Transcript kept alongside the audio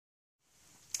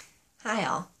Hi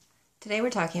all. Today we're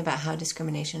talking about how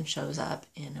discrimination shows up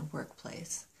in a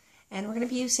workplace. And we're going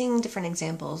to be using different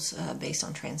examples based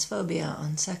on transphobia,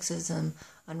 on sexism,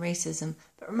 on racism.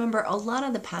 But remember, a lot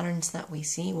of the patterns that we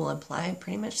see will apply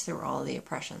pretty much through all the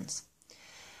oppressions.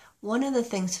 One of the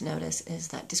things to notice is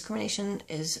that discrimination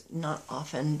is not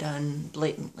often done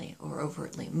blatantly or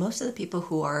overtly. Most of the people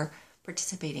who are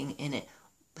participating in it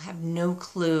have no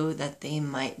clue that they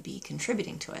might be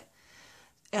contributing to it.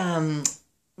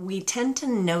 We tend to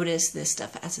notice this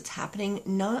stuff as it's happening,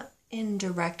 not in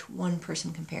direct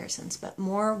one-person comparisons, but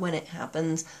more when it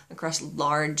happens across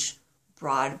large,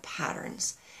 broad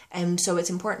patterns. And so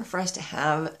it's important for us to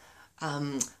have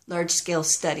large-scale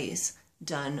studies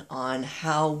done on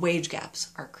how wage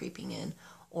gaps are creeping in,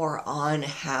 or on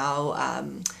how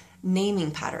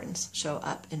naming patterns show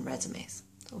up in resumes.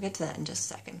 We'll get to that in just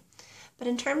a second. But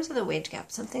in terms of the wage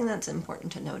gap, something that's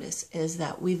important to notice is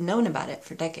that we've known about it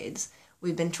for decades.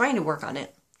 We've been trying to work on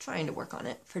it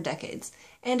for decades,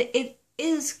 and it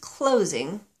is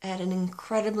closing at an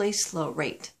incredibly slow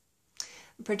rate.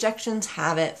 Projections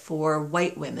have it for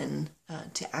white women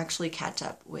to actually catch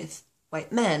up with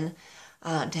white men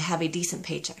to have a decent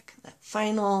paycheck. That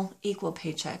final equal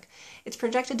paycheck, it's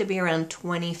projected to be around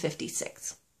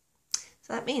 2056.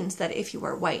 So that means that if you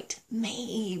are white,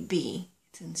 maybe,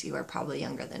 since you are probably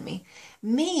younger than me,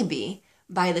 maybe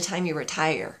by the time you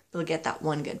retire, you'll get that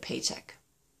one good paycheck.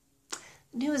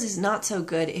 News is not so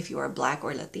good if you are Black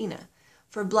or Latina.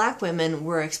 For Black women,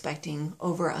 we're expecting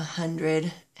over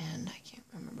 100, and I can't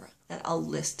remember, I'll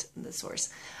list the source,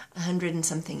 100 and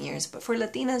something years. But for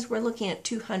Latinas, we're looking at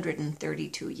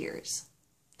 232 years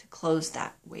to close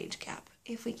that wage gap,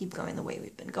 if we keep going the way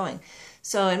we've been going.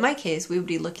 So in my case, we would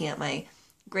be looking at my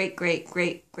great,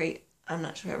 I'm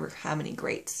not sure how many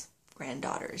greats,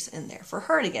 granddaughters in there for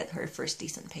her to get her first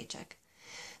decent paycheck.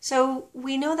 So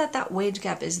we know that that wage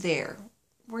gap is there.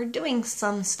 We're doing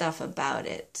some stuff about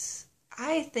it.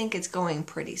 I think it's going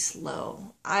pretty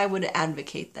slow. I would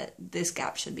advocate that this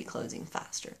gap should be closing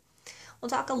faster. We'll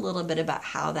talk a little bit about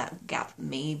how that gap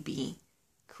may be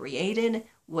created,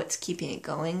 what's keeping it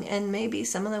going, and maybe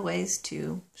some of the ways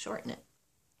to shorten it.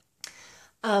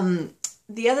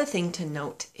 The other thing to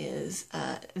note is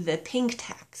the pink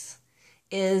tax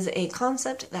is a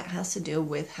concept that has to do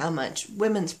with how much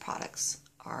women's products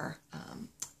are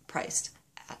priced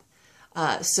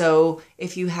at. So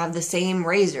if you have the same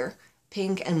razor,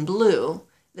 pink and blue,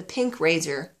 the pink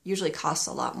razor usually costs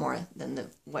a lot more than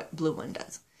what blue one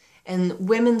does. And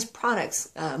women's products,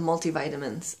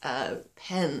 multivitamins,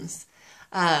 pens,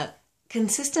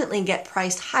 consistently get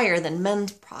priced higher than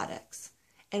men's products.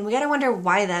 And we gotta wonder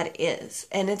why that is.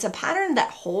 And it's a pattern that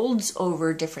holds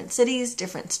over different cities,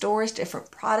 different stores, different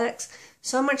products,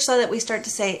 so much so that we start to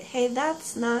say, hey,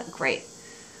 that's not great.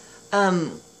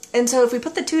 And so if we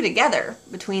put the two together,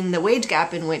 between the wage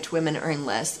gap in which women earn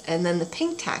less and then the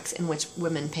pink tax in which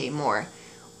women pay more,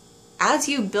 as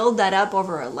you build that up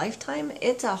over a lifetime,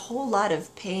 it's a whole lot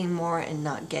of paying more and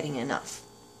not getting enough.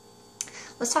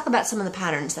 Let's talk about some of the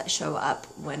patterns that show up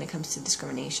when it comes to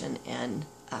discrimination and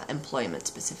employment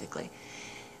specifically.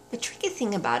 The tricky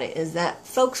thing about it is that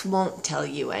folks won't tell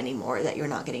you anymore that you're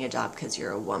not getting a job because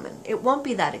you're a woman. It won't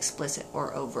be that explicit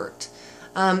or overt.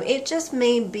 It just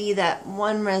may be that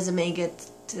one resume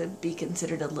gets to be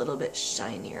considered a little bit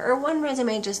shinier, or one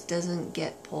resume just doesn't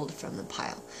get pulled from the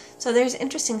pile. So there's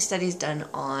interesting studies done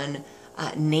on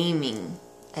naming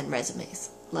and resumes,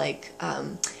 like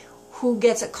who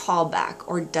gets a callback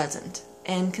or doesn't.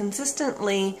 And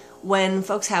consistently, when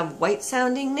folks have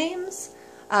white-sounding names,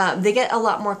 they get a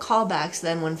lot more callbacks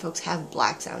than when folks have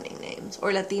Black-sounding names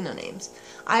or Latino names.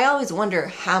 I always wonder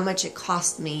how much it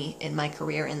cost me in my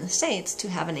career in the States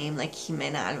to have a name like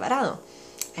Jimena Alvarado.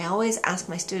 I always ask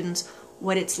my students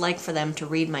what it's like for them to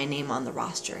read my name on the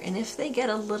roster. And if they get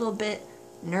a little bit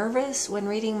nervous when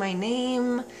reading my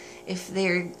name, if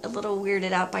they're a little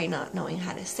weirded out by not knowing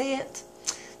how to say it,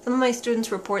 some of my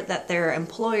students report that their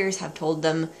employers have told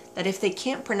them that if they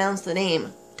can't pronounce the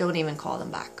name, don't even call them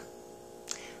back.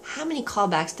 How many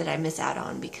callbacks did I miss out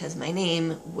on because my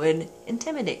name would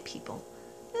intimidate people?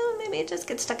 Well, maybe it just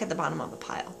gets stuck at the bottom of a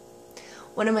pile.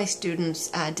 One of my students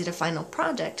did a final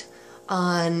project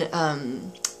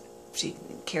on, she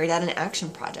carried out an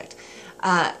action project.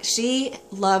 She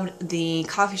loved the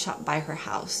coffee shop by her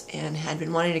house and had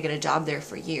been wanting to get a job there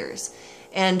for years.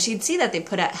 And she'd see that they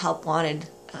put out help wanted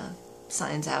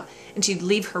signs out, and she'd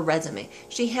leave her resume.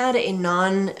 She had a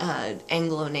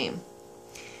non-Anglo name,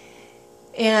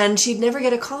 and she'd never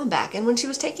get a call back. And when she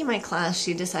was taking my class,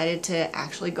 she decided to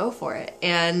actually go for it.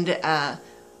 And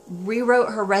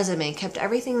rewrote her resume, kept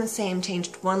everything the same,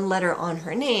 changed one letter on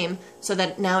her name so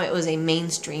that now it was a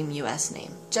mainstream US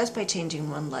name, just by changing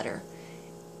one letter.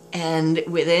 And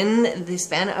within the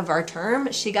span of our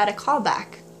term, she got a call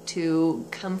back to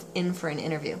come in for an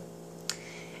interview.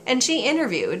 And she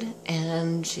interviewed,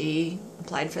 and she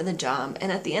applied for the job,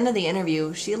 and at the end of the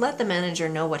interview, she let the manager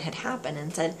know what had happened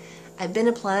and said, "I've been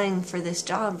applying for this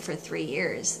job for 3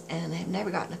 years, and I've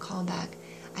never gotten a call back.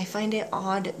 I find it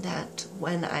odd that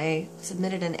when I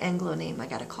submitted an Anglo name, I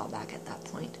got a call back at that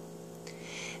point."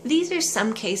 These are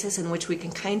some cases in which we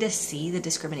can kind of see the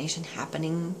discrimination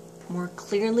happening more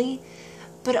clearly,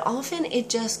 but often it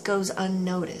just goes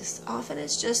unnoticed. Often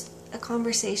it's just a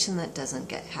conversation that doesn't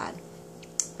get had.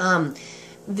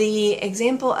 The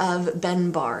example of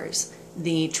Ben Bars,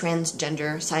 the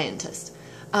transgender scientist,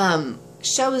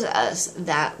 shows us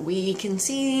that we can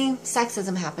see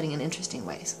sexism happening in interesting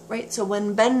ways, right? So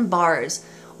when Ben Bars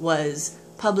was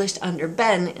published under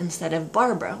Ben instead of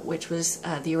Barbara, which was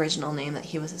the original name that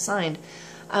he was assigned,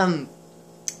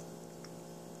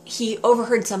 he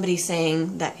overheard somebody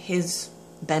saying that his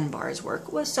Ben Bars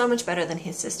work was so much better than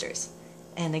his sister's.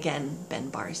 And again, Ben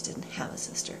Bars didn't have a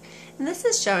sister. And this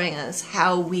is showing us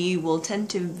how we will tend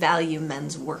to value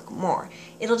men's work more.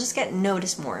 It'll just get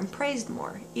noticed more and praised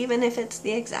more, even if it's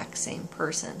the exact same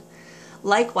person.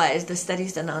 Likewise, the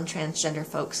studies done on transgender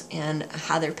folks and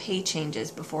how their pay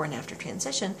changes before and after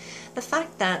transition, the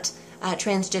fact that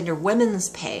transgender women's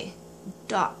pay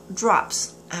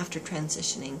drops after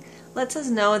transitioning lets us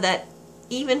know that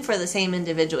even for the same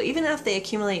individual, even as they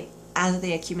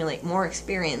accumulate more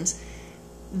experience,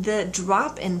 the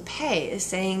drop in pay is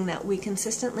saying that we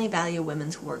consistently value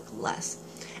women's work less.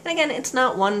 And again, it's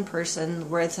not one person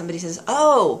where somebody says,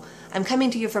 "Oh, I'm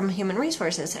coming to you from human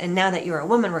resources, and now that you're a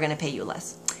woman, we're going to pay you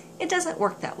less." It doesn't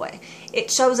work that way. It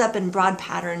shows up in broad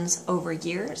patterns over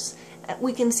years.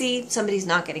 We can see somebody's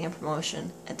not getting a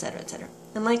promotion, etc., etc.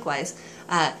 And likewise,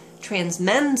 trans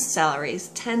men's salaries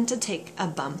tend to take a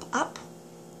bump up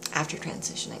after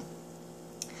transitioning.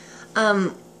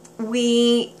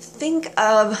 We think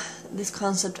of this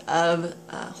concept of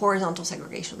horizontal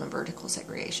segregation and vertical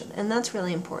segregation, and that's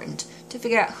really important to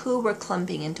figure out who we're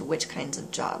clumping into which kinds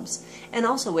of jobs, and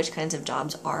also which kinds of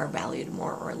jobs are valued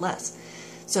more or less.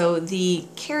 So the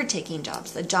caretaking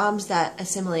jobs, the jobs that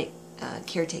assimilate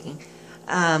caretaking,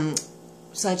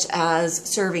 such as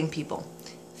serving people,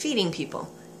 feeding people,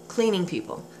 cleaning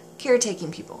people,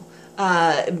 caretaking people,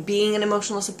 being an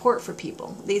emotional support for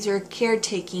people. These are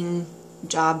caretaking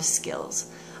job skills,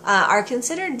 are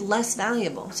considered less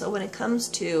valuable. So when it comes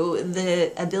to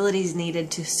the abilities needed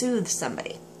to soothe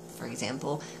somebody, for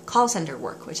example, call center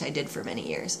work, which I did for many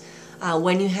years,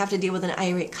 when you have to deal with an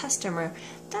irate customer,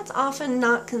 that's often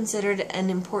not considered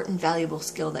an important, valuable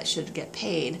skill that should get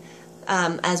paid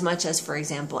as much as, for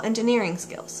example, engineering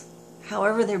skills.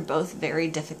 However, they're both very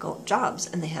difficult jobs,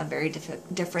 and they have very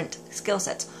different skill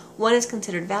sets. One is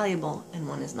considered valuable, and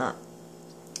one is not.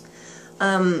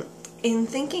 In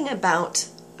thinking about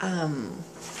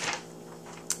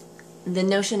the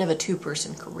notion of a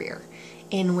two-person career,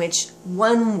 in which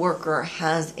one worker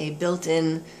has a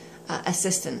built-in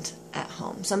assistant at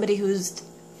home, somebody who's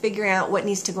figuring out what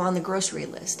needs to go on the grocery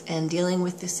list and dealing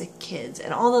with the sick kids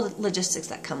and all the logistics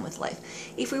that come with life.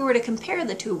 If we were to compare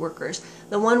the two workers,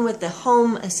 the one with the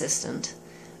home assistant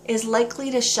is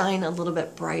likely to shine a little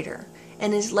bit brighter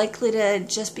and is likely to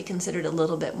just be considered a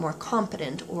little bit more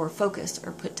competent or focused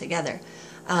or put together.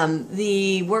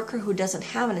 The worker who doesn't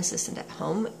have an assistant at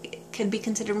home can be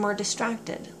considered more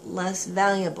distracted, less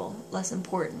valuable, less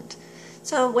important.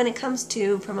 So when it comes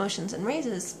to promotions and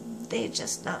raises, they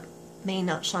just may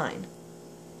not shine.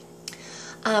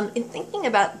 In thinking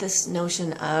about this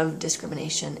notion of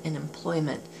discrimination in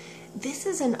employment, this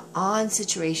is an odd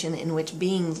situation in which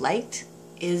being liked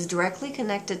is directly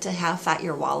connected to how fat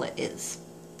your wallet is.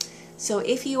 So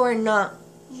if you are not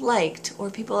liked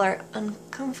or people are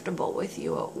uncomfortable with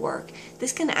you at work,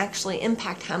 this can actually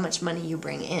impact how much money you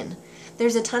bring in.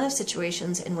 There's a ton of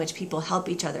situations in which people help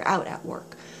each other out at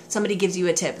work. Somebody gives you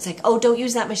a tip. It's like, "Oh, don't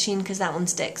use that machine because that one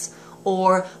sticks."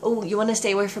 Or, "Oh, you want to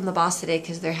stay away from the boss today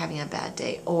because they're having a bad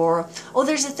day." Or, "Oh,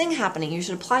 there's a thing happening. You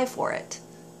should apply for it."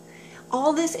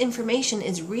 All this information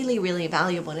is really, really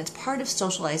valuable, and it's part of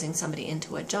socializing somebody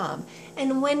into a job.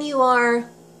 And when you are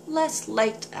less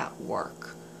liked at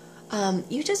work,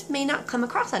 you just may not come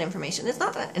across that information. It's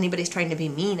not that anybody's trying to be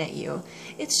mean at you.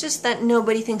 It's just that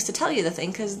nobody thinks to tell you the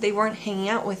thing because they weren't hanging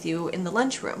out with you in the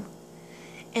lunchroom.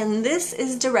 And this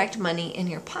is direct money in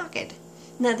your pocket.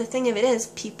 Now, the thing of it is,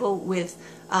 people with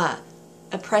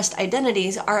oppressed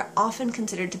identities are often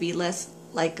considered to be less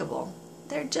likable.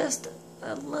 They're just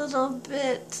a little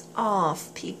bit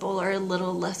off. People are a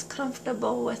little less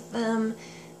comfortable with them.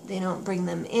 They don't bring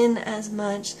them in as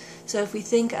much. So if we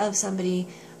think of somebody,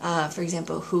 for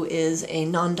example, who is a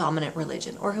non-dominant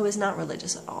religion or who is not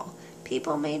religious at all,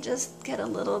 people may just get a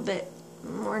little bit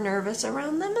more nervous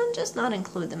around them and just not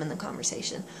include them in the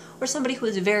conversation. Or somebody who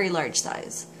is very large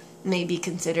size may be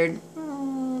considered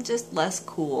just less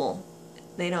cool.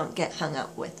 They don't get hung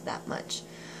up with that much.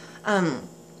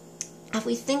 If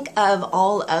we think of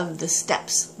all of the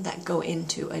steps that go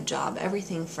into a job,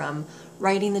 everything from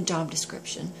writing the job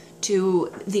description,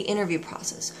 to the interview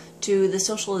process, to the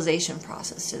socialization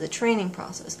process, to the training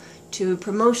process, to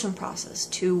promotion process,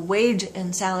 to wage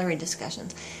and salary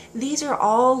discussions. These are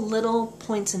all little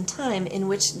points in time in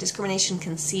which discrimination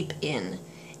can seep in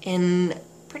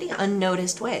pretty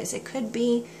unnoticed ways. It could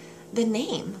be the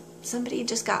name. Somebody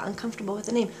just got uncomfortable with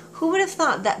the name. Who would have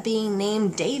thought that being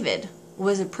named David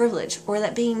was a privilege, or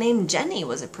that being named Jenny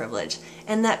was a privilege,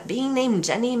 and that being named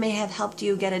Jenny may have helped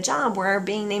you get a job, where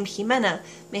being named Jimena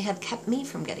may have kept me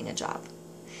from getting a job.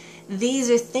 These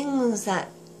are things that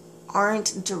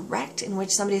aren't direct, in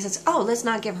which somebody says, oh, let's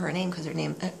not give her a name because her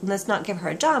name, let's not give her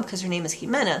a job because her name is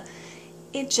Jimena.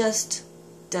 It just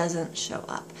doesn't show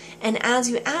up. And as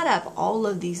you add up all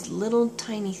of these little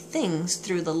tiny things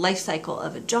through the life cycle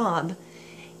of a job,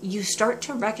 you start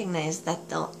to recognize that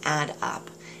they'll add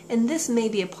up. And this may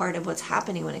be a part of what's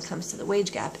happening when it comes to the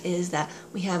wage gap, is that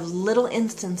we have little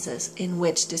instances in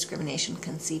which discrimination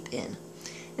can seep in.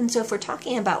 And so if we're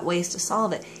talking about ways to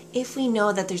solve it, if we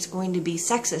know that there's going to be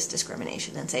sexist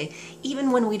discrimination, and say,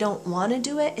 even when we don't want to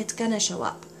do it, it's going to show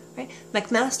up. Right?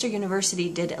 McMaster University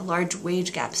did a large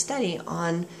wage gap study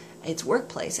on its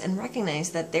workplace and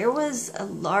recognized that there was a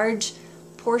large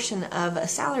portion of a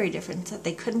salary difference that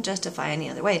they couldn't justify any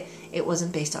other way. It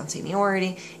wasn't based on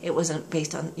seniority, it wasn't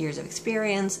based on years of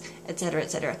experience, etc.,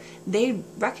 etc. They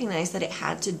recognized that it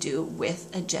had to do with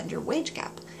a gender wage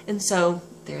gap. And so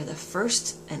they're the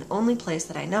first and only place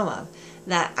that I know of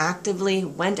that actively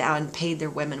went out and paid their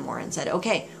women more and said,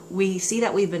 okay, we see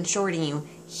that we've been shorting you,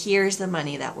 here's the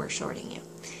money that we're shorting you.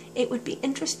 It would be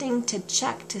interesting to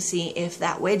check to see if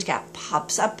that wage gap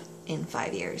pops up in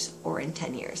 5 years or in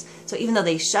 10 years. So even though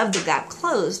they shoved the gap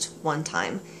closed one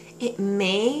time, it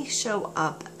may show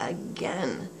up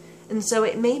again. And so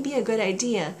it may be a good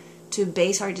idea to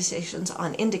base our decisions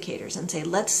on indicators and say,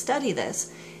 let's study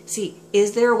this. See,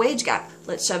 is there a wage gap?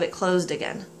 Let's shove it closed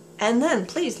again. And then,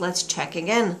 please, let's check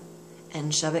again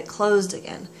and shove it closed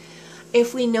again.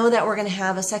 If we know that we're going to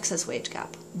have a sexist wage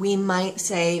gap, we might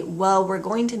say, well, we're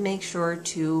going to make sure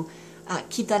to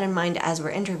keep that in mind as we're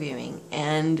interviewing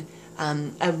and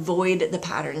avoid the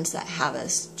patterns that have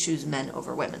us choose men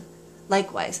over women.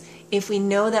 Likewise, if we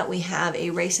know that we have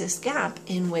a racist gap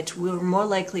in which we're more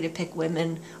likely to pick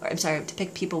to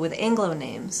pick people with Anglo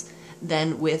names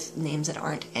than with names that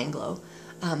aren't Anglo,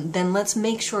 then let's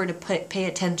make sure to pay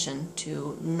attention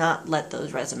to not let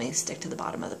those resumes stick to the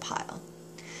bottom of the pile.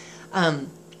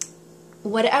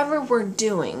 Whatever we're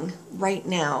doing right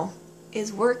now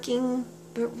is working,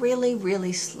 but really,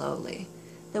 really slowly.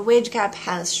 The wage gap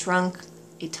has shrunk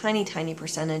a tiny, tiny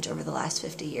percentage over the last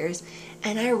 50 years,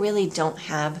 and I really don't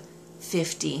have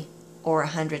 50 or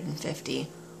 150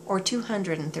 or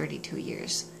 232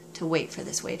 years to wait for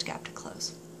this wage gap to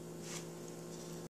close.